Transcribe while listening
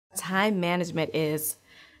time management is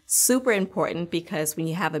super important because when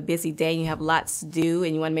you have a busy day and you have lots to do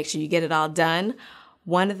and you want to make sure you get it all done,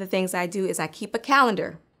 one of the things I do is I keep a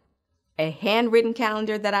calendar, a handwritten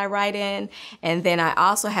calendar that I write in, and then I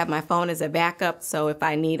also have my phone as a backup. So if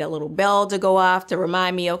I need a little bell to go off to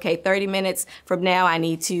remind me, okay, 30 minutes from now I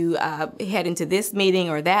need to head into this meeting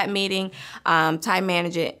or that meeting. Time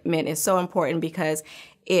management is so important because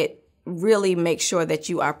it really makes sure that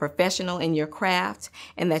you are professional in your craft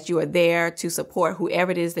and that you are there to support whoever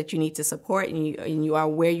it is that you need to support, and you are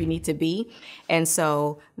where you need to be. And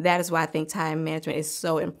so that is why I think time management is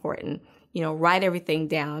so important. You know, write everything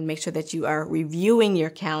down, make sure that you are reviewing your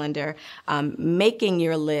calendar, making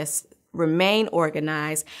your list, remain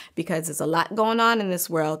organized, because there's a lot going on in this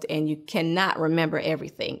world and you cannot remember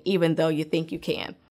everything, even though you think you can.